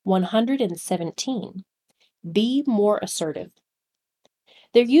117. Be more assertive.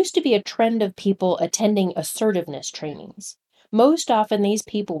 There used to be a trend of people attending assertiveness trainings. Most often, these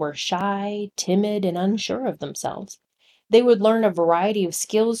people were shy, timid, and unsure of themselves. They would learn a variety of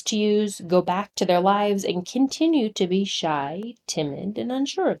skills to use, go back to their lives, and continue to be shy, timid, and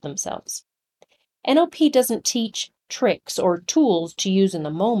unsure of themselves. NLP doesn't teach tricks or tools to use in the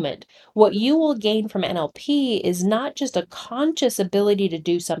moment. What you will gain from NLP is not just a conscious ability to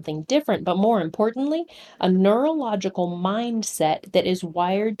do something different, but more importantly, a neurological mindset that is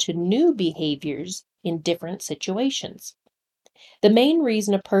wired to new behaviors in different situations. The main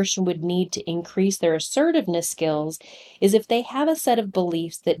reason a person would need to increase their assertiveness skills is if they have a set of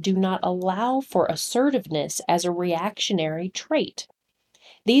beliefs that do not allow for assertiveness as a reactionary trait.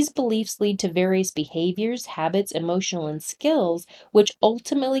 These beliefs lead to various behaviors, habits, emotional, and skills, which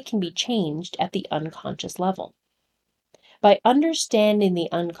ultimately can be changed at the unconscious level. By understanding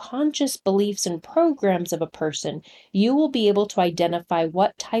the unconscious beliefs and programs of a person, you will be able to identify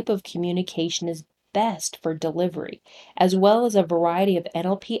what type of communication is best for delivery, as well as a variety of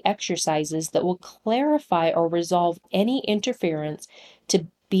NLP exercises that will clarify or resolve any interference to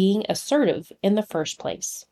being assertive in the first place.